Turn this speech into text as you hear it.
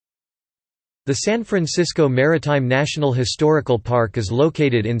The San Francisco Maritime National Historical Park is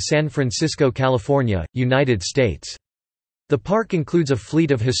located in San Francisco, California, United States. The park includes a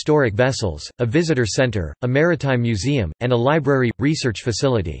fleet of historic vessels, a visitor center, a maritime museum, and a library-research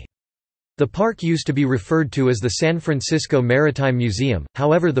facility. The park used to be referred to as the San Francisco Maritime Museum,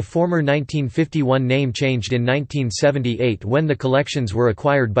 however the former 1951 name changed in 1978 when the collections were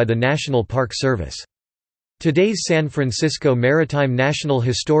acquired by the National Park Service. Today's San Francisco Maritime National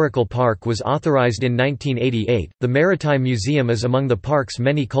Historical Park was authorized in 1988. The Maritime Museum is among the park's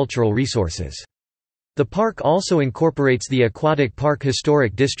many cultural resources. The park also incorporates the Aquatic Park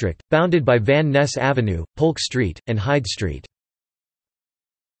Historic District, bounded by Van Ness Avenue, Polk Street, and Hyde Street.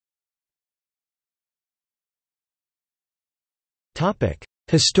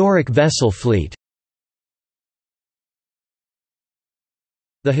 Historic vessel fleet.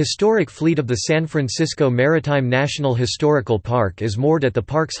 The historic fleet of the San Francisco Maritime National Historical Park is moored at the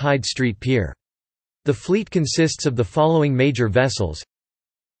park's Hyde Street Pier. The fleet consists of the following major vessels: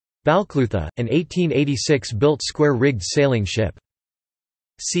 Balclutha, an 1886-built square-rigged sailing ship.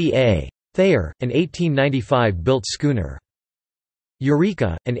 C.A. Thayer, an 1895-built schooner.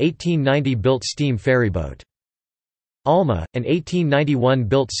 Eureka, an 1890-built steam ferryboat. Alma, an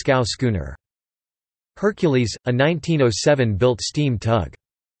 1891-built scow schooner. Hercules, a 1907-built steam tug.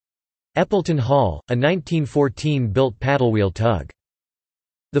 Eppleton Hall, a 1914-built paddlewheel tug.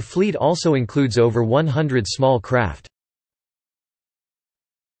 The fleet also includes over 100 small craft.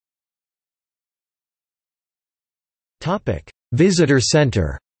 Visitor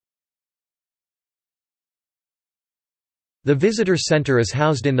Center. The Visitor Center is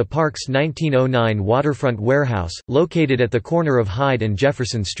housed in the park's 1909 waterfront warehouse, located at the corner of Hyde and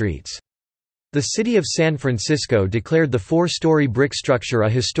Jefferson Streets. The city of San Francisco declared the four-story brick structure a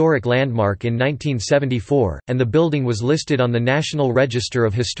historic landmark in 1974, and the building was listed on the National Register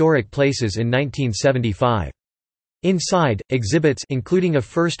of Historic Places in 1975. Inside, exhibits including a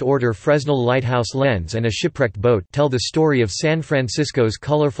first-order Fresnel lighthouse lens and a shipwrecked boat tell the story of San Francisco's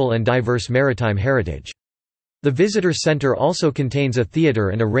colorful and diverse maritime heritage. The Visitor Center also contains a theater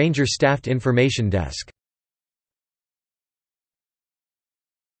and a ranger-staffed information desk.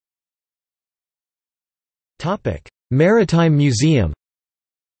 Maritime Museum.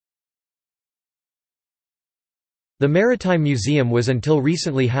 The Maritime Museum was until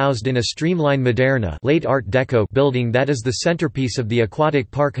recently housed in a streamlined Moderna late Art Deco building that is the centerpiece of the Aquatic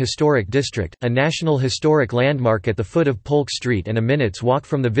Park Historic District, a National Historic Landmark at the foot of Polk Street and a minute's walk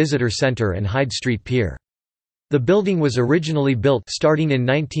from the Visitor Center and Hyde Street Pier. The building was originally built starting in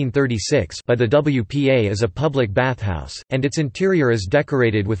 1936 by the WPA as a public bathhouse, and its interior is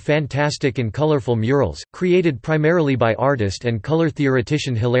decorated with fantastic and colorful murals, created primarily by artist and color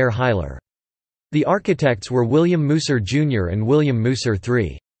theoretician Hilaire Hyler. The architects were William Musser Jr. and William Musser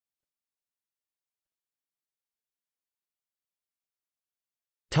III.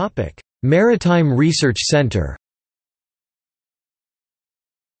 Maritime Research Center.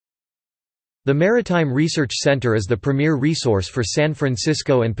 The Maritime Research Center is the premier resource for San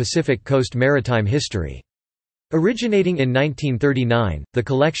Francisco and Pacific Coast maritime history. Originating in 1939, the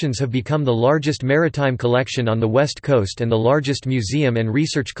collections have become the largest maritime collection on the West Coast and the largest museum and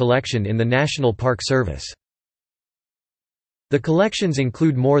research collection in the National Park Service. The collections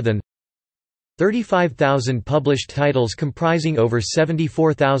include more than 35,000 published titles comprising over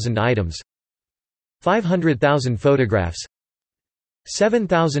 74,000 items, 500,000 photographs,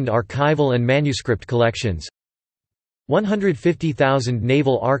 7,000 archival and manuscript collections, 150,000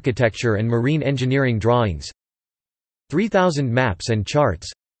 naval architecture and marine engineering drawings, 3,000 maps and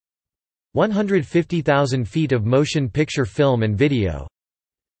charts, 150,000 feet of motion picture film and video,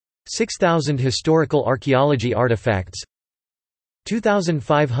 6,000 historical archaeology artifacts,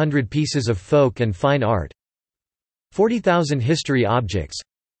 2,500 pieces of folk and fine art, 40,000 history objects,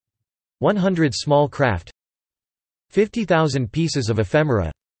 100 small craft, 50,000 pieces of ephemera,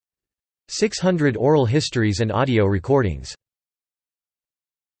 600 oral histories and audio recordings.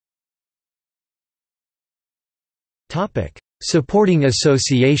 Supporting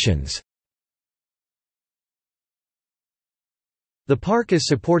associations. The park is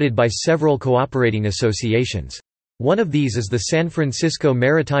supported by several cooperating associations. One of these is the San Francisco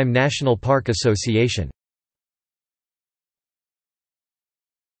Maritime National Park Association.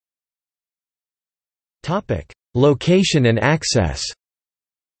 Location and access.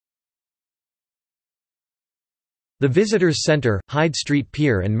 The Visitors Center, Hyde Street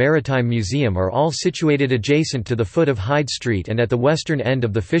Pier and Maritime Museum are all situated adjacent to the foot of Hyde Street and at the western end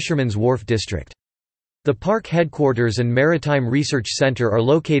of the Fisherman's Wharf district. The park headquarters and Maritime Research Center are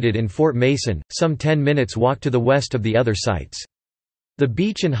located in Fort Mason, some 10 minutes walk to the west of the other sites. The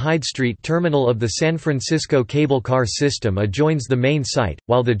Beach and Hyde Street terminal of the San Francisco cable car system adjoins the main site,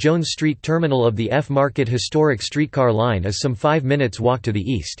 while the Jones Street terminal of the F Market historic streetcar line is some 5 minutes walk to the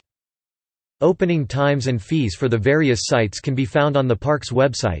east. Opening times and fees for the various sites can be found on the park's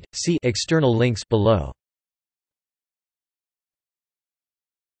website. See external links below.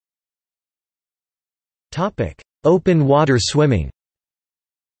 Topic: Open water swimming.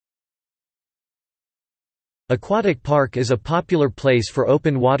 Aquatic Park is a popular place for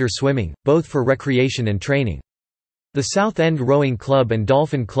open water swimming, both for recreation and training. The South End Rowing Club and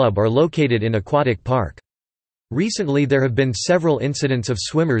Dolphin Club are located in Aquatic Park. Recently there have been several incidents of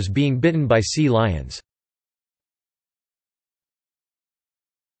swimmers being bitten by sea lions.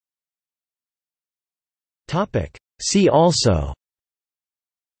 See also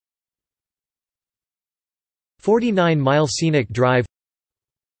 49-mile scenic drive,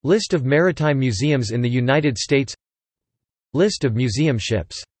 List of maritime museums in the United States, List of museum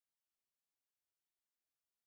ships.